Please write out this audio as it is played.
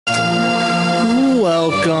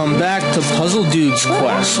Welcome back to PuzzleDude's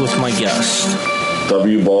quest with my guest.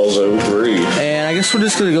 W-Balls03. And I guess we're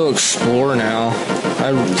just gonna go explore now. I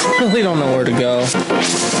really don't know where to go.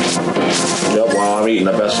 Yep, while I'm eating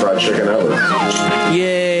the best fried chicken ever.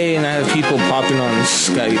 Yay, and I have people popping on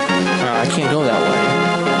Skype. I can't go that way.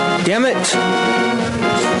 Damn it!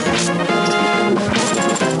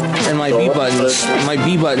 And my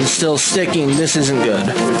B button's still sticking. This isn't good.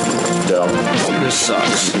 Yeah. This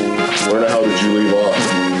sucks. Where the hell did you leave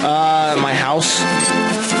off? My house.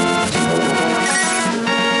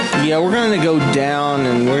 Yeah, we're gonna go down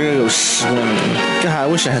and we're gonna go swimming. God, I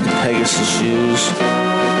wish I had the Pegasus shoes.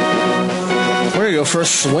 We're gonna go for a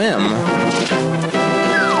swim.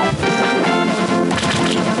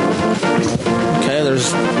 Okay,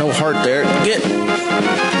 there's no heart there.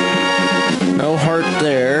 No heart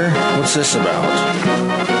there. What's this about?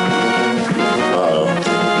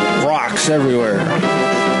 Uh-oh. Rocks everywhere.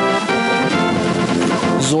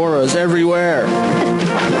 Zora's everywhere.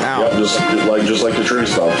 Ow. Yep, just like the tree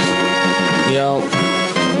stumps. Yep.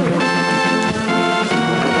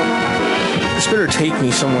 This better take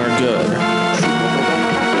me somewhere good.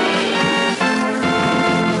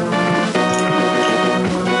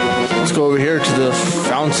 Let's go over here to the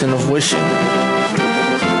Fountain of Wishing.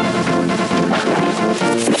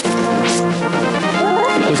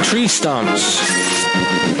 With tree stumps.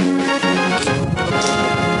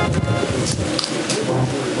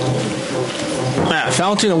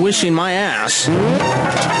 Fountain of Wishing my ass.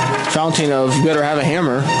 Fountain of you better have a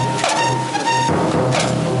hammer.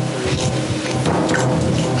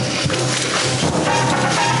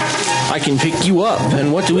 I can pick you up.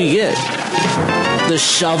 And what do we get? The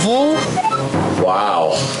shovel?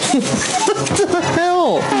 Wow. What the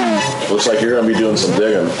hell? Looks like you're going to be doing some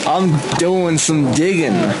digging. I'm doing some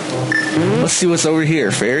digging. Let's see what's over here.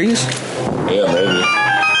 Fairies? Yeah, maybe.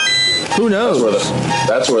 Who knows?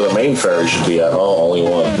 That's where the main fairy should be at. Oh, only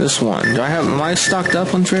one. This one. Am I stocked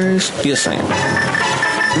up on fairies? Yes, I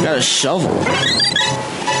am. Got a shovel.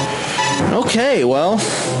 Okay, well,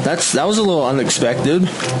 that was a little unexpected.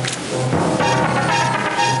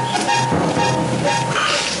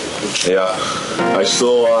 Yeah. I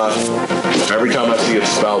still, every time I see it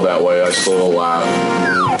spelled that way, I still laugh.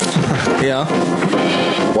 Yeah.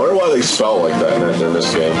 Wonder why they spell like that in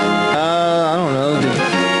this game. I don't know.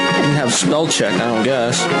 They didn't have spell check, I don't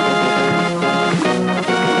guess.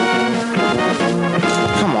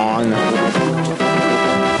 Come on.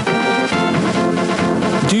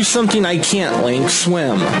 Do something I can't, Link.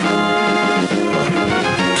 Swim.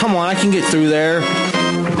 Come on, I can get through there.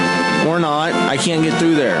 Or not. I can't get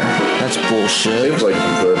through there. That's bullshit. Seems like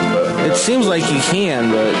you could, but... It seems like you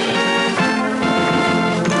can, but...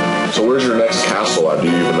 So where's your next castle at? Do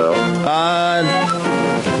you even know?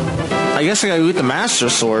 I guess I gotta go get the Master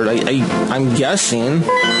Sword. I'm guessing.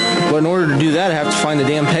 But in order to do that, I have to find the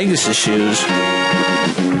damn Pegasus shoes.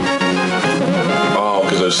 Oh,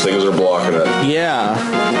 because those things are blocking it. Yeah.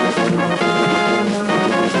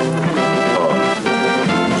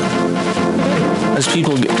 As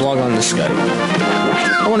people log on to Skype.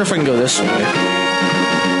 I wonder if I can go this way.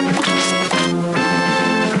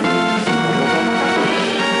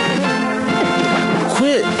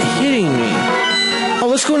 Quit hitting me. Oh,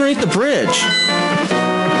 let's go underneath the bridge.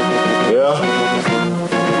 Yeah?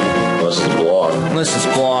 Unless it's blocked. Unless it's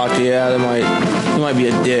blocked, yeah, you might be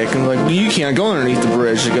a dick. And like, you can't go underneath the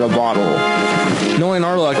bridge to get a bottle. Knowing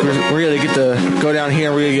our luck, we're gonna get to go down here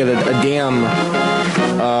and we're gonna get a damn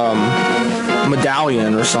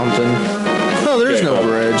medallion or something. Oh, there is no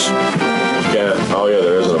bridge. Yeah. Oh, yeah,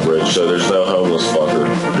 there isn't a bridge, so there's no homeless fucker.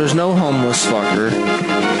 There's no homeless fucker.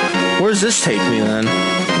 Where's this take me then?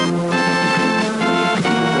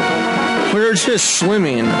 We're just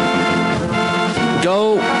swimming.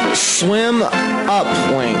 Go swim up,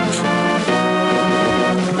 Link.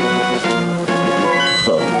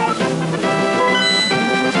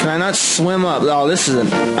 Can I not swim up? Oh, this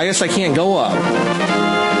isn't... I guess I can't go up.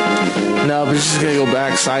 No, but this is going to go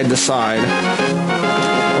back side to side.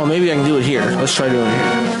 Well, maybe I can do it here. Let's try doing it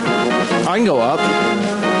here. I can go up.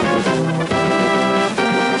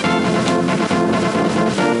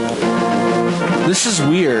 This is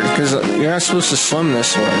weird, because you're not supposed to swim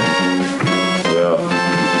this way. Yeah.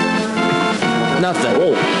 Nothing.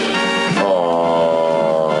 Oh.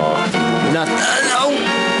 Aww. Nothing. No.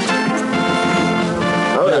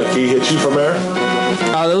 Oh, yeah. Can he hit you from there?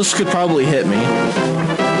 Those could probably hit me.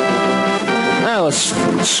 Let's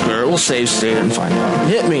screw it. We'll save state and find out.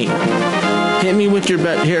 Hit me. Hit me with your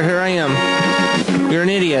bet. Here I am. You're an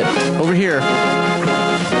idiot. Over here.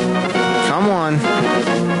 Come on.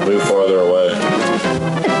 Move farther away.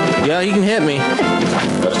 Yeah, you can hit me.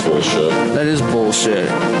 That's bullshit. That is bullshit.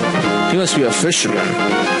 must be a fisherman.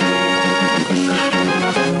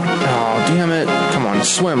 Oh, damn it. Come on,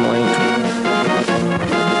 swim, Link.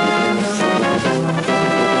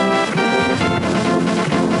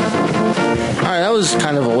 Alright, that was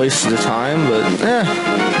kind of a waste of the time, but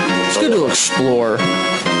it's good to explore. Come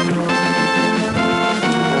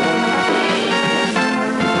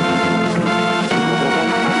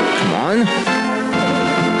on.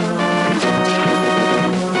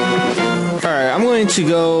 Alright, I'm going to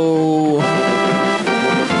go...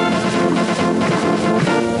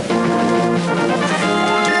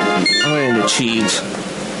 I'm going to cheat.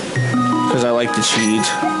 Because I like to cheat.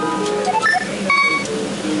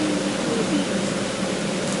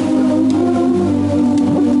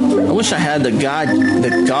 I wish I had the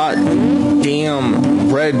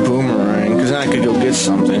goddamn red boomerang, because then I could go get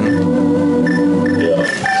something. Yeah.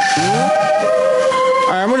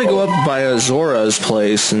 Alright, I'm gonna go up by Zora's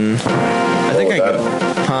place, and I think I could.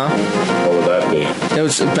 Huh? What would that be? It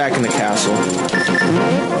was back in the castle.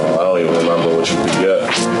 Oh, I don't even remember what you could get.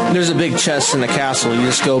 There's a big chest in the castle. You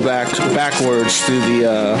just go backwards through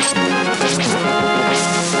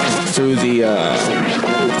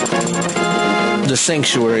the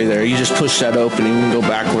sanctuary there. You just push that open and you can go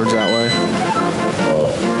backwards that way.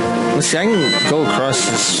 Let's see, I can go across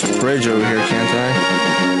this bridge over here, can't I?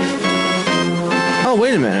 Oh,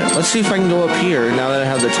 wait a minute. Let's see if I can go up here now that I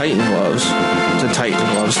have the Titan gloves. The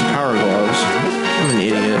power gloves. I'm an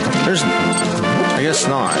idiot. I guess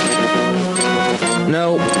not.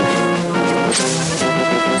 Nope.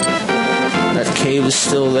 That cave is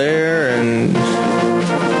still there, and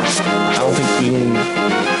I don't think we can...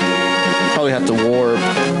 Probably have to warp.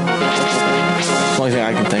 It's the only thing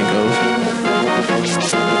I can think of.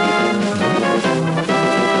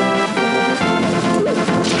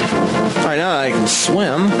 Alright, now that I can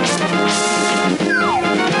swim,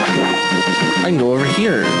 I can go over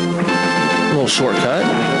here. A little shortcut.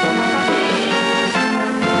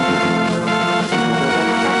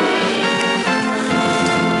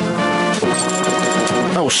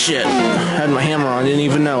 Oh shit. Had my hammer on, didn't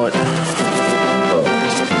even know it.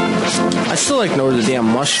 I still like know where the damn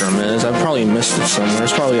mushroom is. I probably missed it somewhere.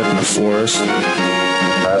 It's probably up in the forest.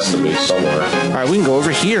 Has to be somewhere. Alright, we can go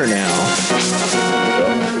over here now.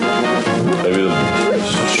 Yeah. Maybe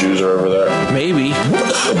the shoes are over there. Maybe.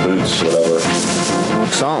 The boots, whatever.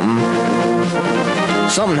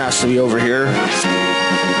 Something has to be over here.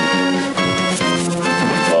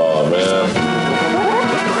 Oh, man.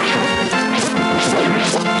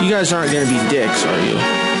 You guys aren't going to be dicks, are you?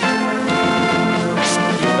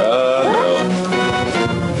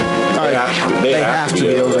 They have to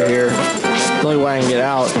be over here. The only way I can get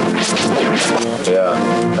out. Yeah,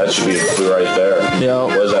 that should be right there. Yeah.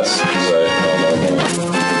 What does that say? Oh,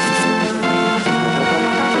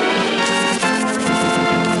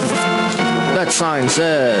 no. That sign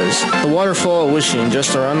says, the waterfall of wishing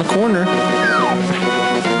just around the corner.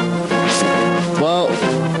 Well,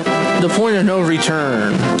 the point of no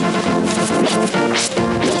return.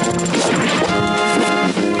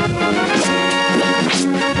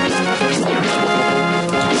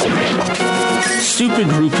 Stupid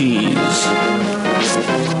rupees.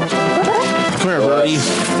 Come here, buddy.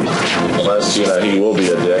 Unless, he will be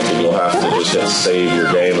a dick and you'll have to just hit save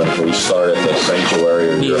your game and restart at the sanctuary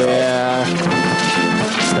or your house.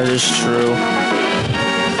 That is true.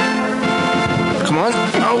 Come on.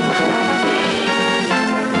 Oh.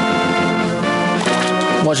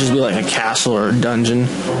 Watch this be like a castle or a dungeon.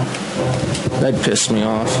 That'd piss me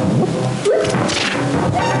off.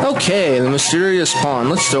 Okay, the mysterious pawn.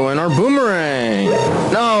 Let's throw in our boomerang.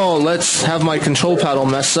 No, let's have my control paddle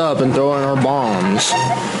mess up and throw in our bombs.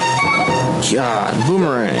 God,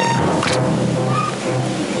 boomerang.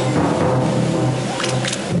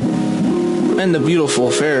 And the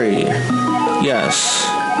beautiful fairy. Yes.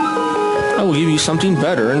 I will give you something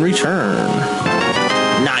better in return.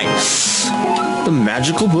 Nice. The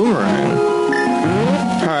magical boomerang.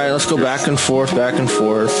 Alright, let's go back and forth.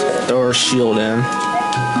 Throw our shield in.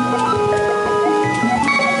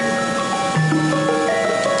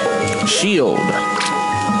 Shield.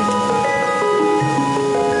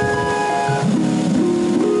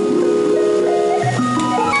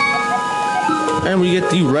 And we get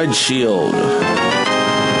the red shield.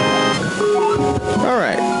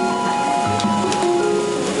 Alright.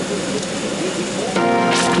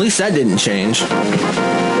 At least that didn't change.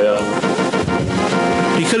 Yeah.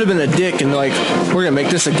 He could have been a dick and like, we're gonna make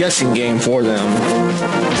this a guessing game for them.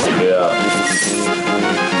 Yeah.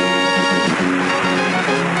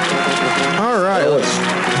 Alright. I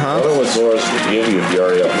wonder what Zora's could give you if you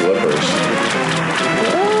already have flippers.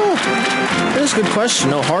 There's that's a good question.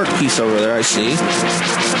 No heart piece over there, I see.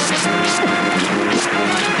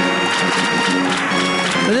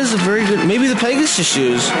 That is a very good... Maybe the Pegasus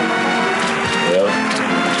shoes. Yep.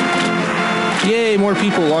 Yay, more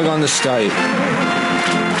people log on to Skype.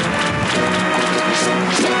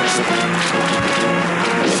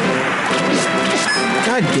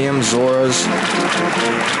 Goddamn Zoras.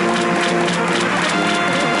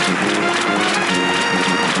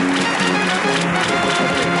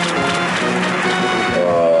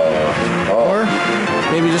 Or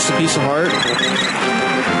maybe just a piece of heart.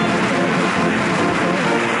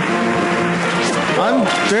 I'm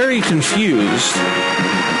very confused.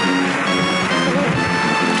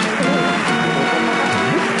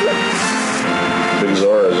 Big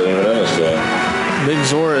Zora isn't even in this game. Big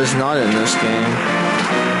Zora is not in this game.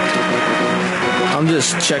 I'm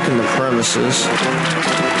just checking the premises.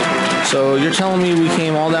 So you're telling me we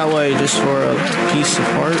came all that way just for a piece of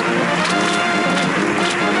heart?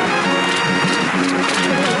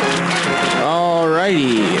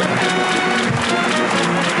 Alrighty.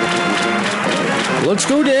 Let's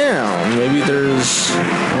go down. Maybe there's,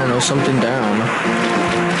 I don't know, something down.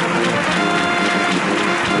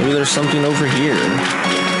 Maybe there's something over here.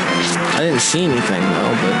 I didn't see anything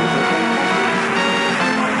though, but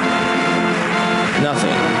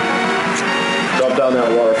nothing. Drop down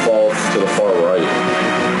that waterfall to the far right.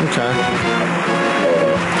 Okay.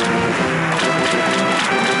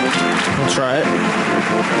 I'll try it.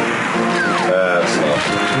 That's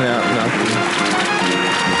nothing. Yeah, nothing.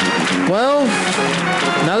 Well,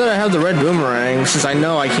 now that I have the red boomerang, since I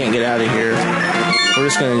know I can't get out of here, we're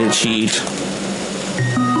just gonna cheat.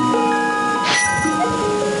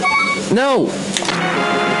 No!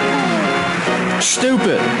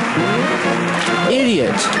 Stupid!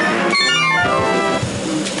 Idiot!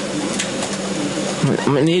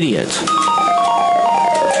 I'm an idiot.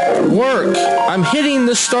 Work! I'm hitting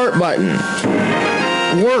the start button.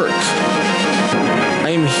 Work!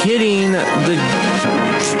 I'm hitting the...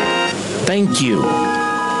 Thank you.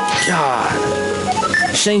 God.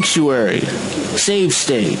 Sanctuary. Save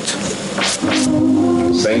state.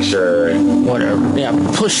 Sanctuary. Whatever. Yeah,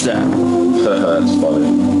 push that. That's funny.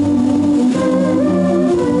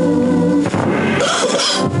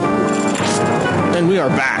 And we are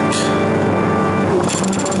back.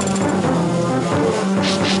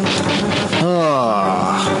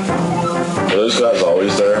 Are those guys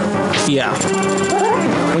always there? Yeah.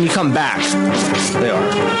 When you come back, they are.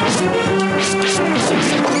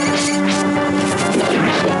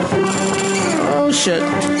 Oh, shit.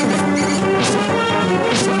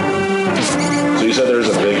 So you said there's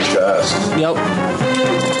a big chest. Yep.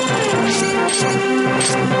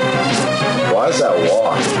 Why is that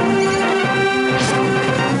locked?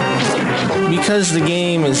 Because the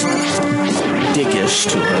game is dickish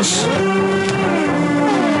to us.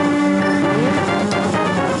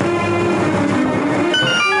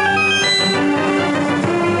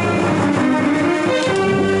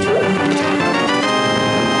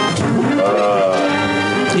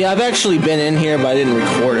 Yeah, I've actually been in here, but I didn't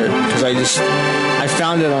record it because I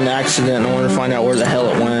found it on accident and I wanted to find out where the hell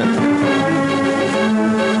it went.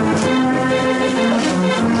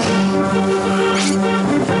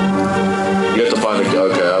 You have to find the...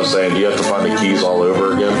 Okay, I was saying, do you have to find the keys all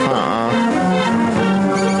over again?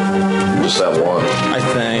 Just that one. I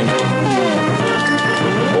think.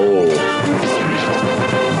 Oh.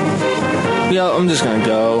 Yeah, I'm just gonna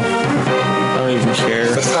go. I don't even care.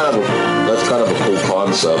 That's kind of a cool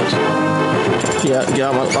concept. Yeah, get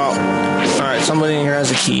out my... Oh. Alright, somebody in here has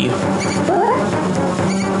a key.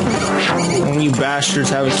 One of you bastards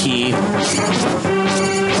have a key.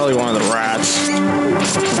 Probably one of the rats.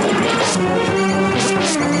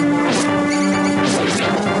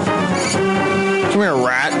 Come here,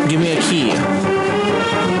 rat. Give me a key.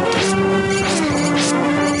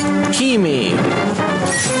 Key me.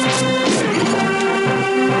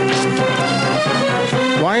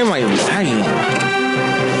 Why am I lagging?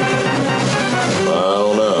 I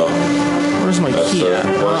don't know. Where's my key at?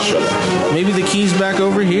 Maybe the key's back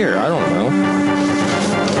over here. I don't know.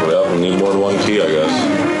 Well, we need more than one key, I guess.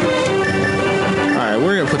 Alright,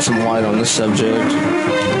 we're going to put some light on this subject.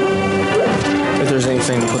 If there's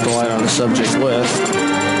anything to put the light on the subject with.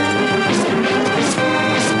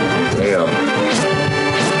 Damn.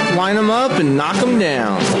 Line them up and knock them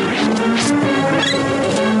down.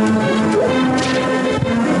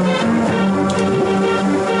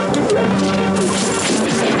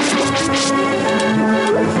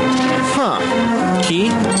 Huh. Key?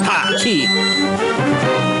 Ha! Key.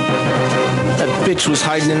 That bitch was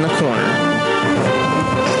hiding in the corner.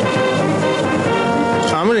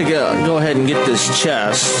 I'm going to go ahead and get this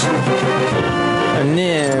chest. And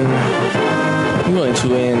then I'm going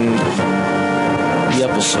to end the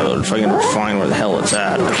episode if I can find where the hell it's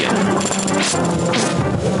at again.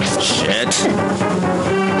 Shit.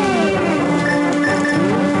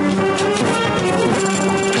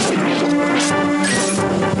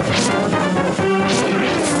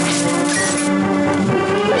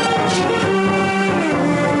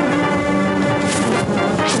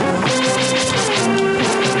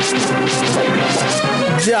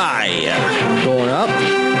 Die. Going up.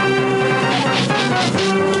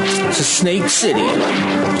 It's a Snake City.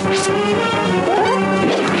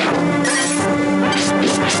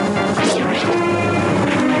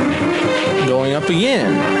 Going up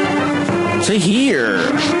again. To here.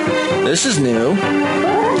 This is new.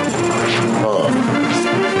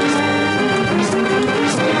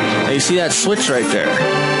 You see that switch right there?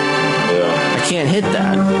 Yeah. I can't hit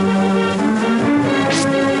that.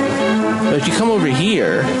 But if you come over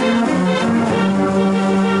here,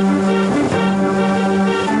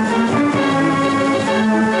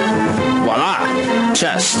 voila,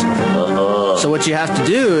 chest. So what you have to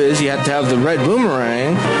do is you have to have the red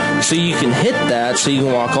boomerang so you can hit that, so you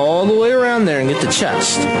can walk all the way around there and get the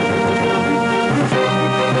chest.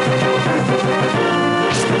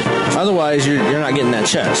 Otherwise, you're not getting that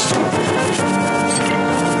chest.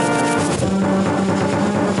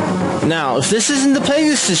 Now, if this isn't the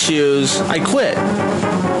Pegasus shoes, I quit.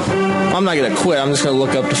 I'm not going to quit. I'm just going to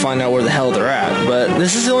look up to find out where the hell they're at. But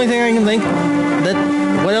this is the only thing I can think.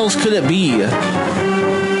 What else could it be?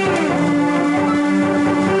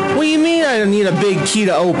 What do you mean I need a big key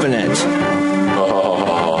to open it?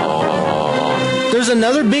 There's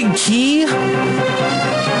another big key?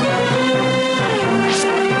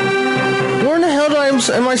 Where in the hell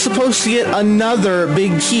am I supposed to get another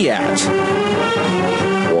big key at?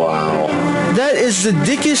 Wow. That is the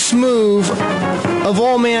dickest move of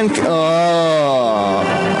all mankind.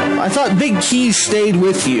 I thought big keys stayed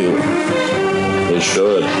with you. They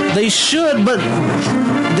should. They should, but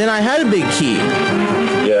then I had a big key.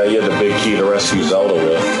 Yeah, you had the big key to rescue Zelda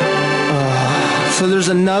with. So there's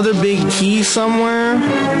another big key somewhere?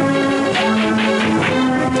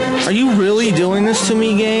 Are you really doing this to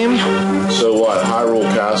me, game? So what, Hyrule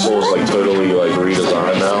Castle is like totally like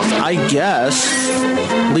redesigned now? I guess.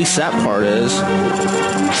 At least that part is.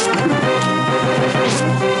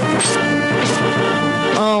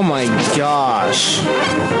 Oh my gosh.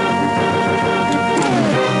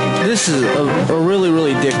 This is a really,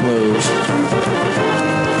 really dick move.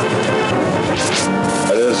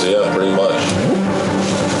 It is, yeah, pretty much.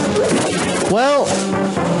 Well,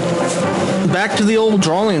 back to the old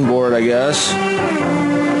drawing board, I guess.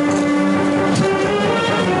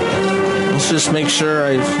 Let's just make sure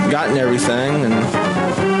I've gotten everything and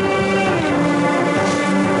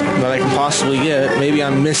that I can possibly get. Maybe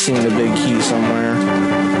I'm missing the big key somewhere.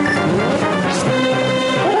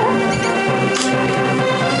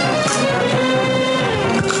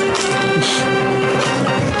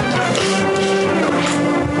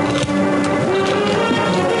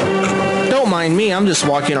 Don't mind me, I'm just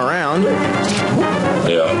walking around.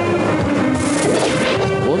 Yeah.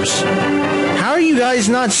 Whoops. How are you guys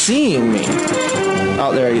not seeing me?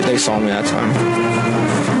 Oh, there, they saw me that time.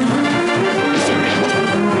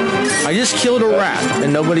 I just killed a rat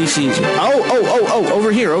and nobody sees me. Oh,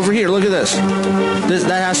 over here, look at this.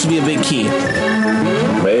 That has to be a big key.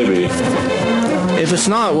 Maybe. If it's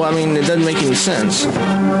not, well, I mean, it doesn't make any sense.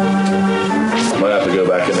 Might have to go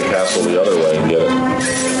back in the castle the other way and get it.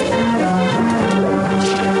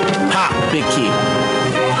 Ha! Big key.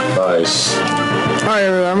 Nice. Alright,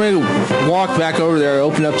 everyone, I'm going to walk back over there,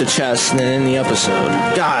 open up the chest, and then end the episode.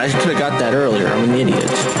 God, I could have got that earlier. I'm an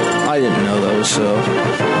idiot. I didn't know those, so...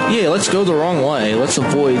 Yeah, let's go the wrong way. Let's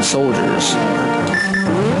avoid soldiers.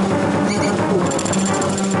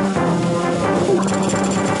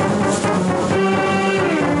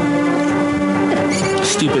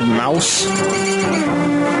 Stupid mouse.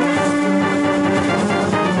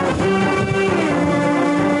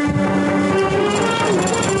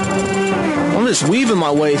 I'm just weaving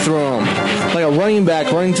my way through them. Like a running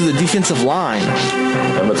back running through the defensive line.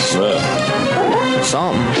 Emmett Smith.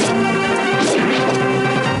 Something.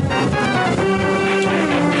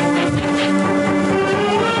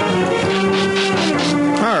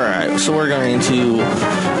 Alright, so we're going to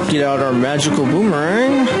get out our magical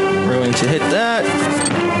boomerang. We're going to hit that.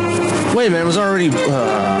 Wait a minute, it was already...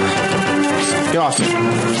 get off me.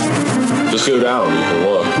 Just go down. You can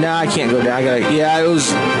look. Nah, I can't go down. I gotta. Yeah, it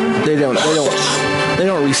was. They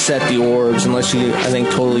don't reset the orbs unless you, I think,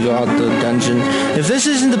 totally go out the dungeon. If this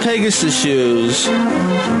isn't the Pegasus shoes,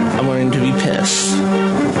 I'm going to be pissed.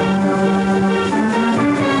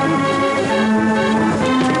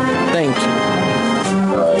 Thank you.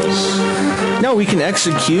 Nice. Now we can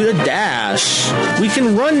execute a dash. We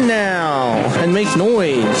can run now and make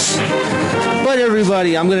noise. But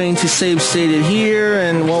everybody, I'm going to save state it here,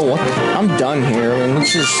 and well, I'm done here. I mean,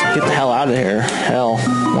 let's just get the hell out of here. Hell,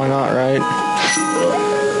 why not, right?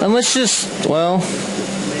 And let's just, well,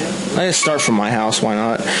 I just start from my house, why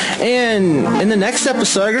not? And in the next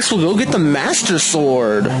episode, I guess we'll go get the Master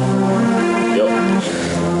Sword. Yep.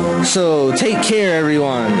 So take care,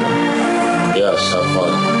 everyone. Yes, have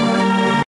fun.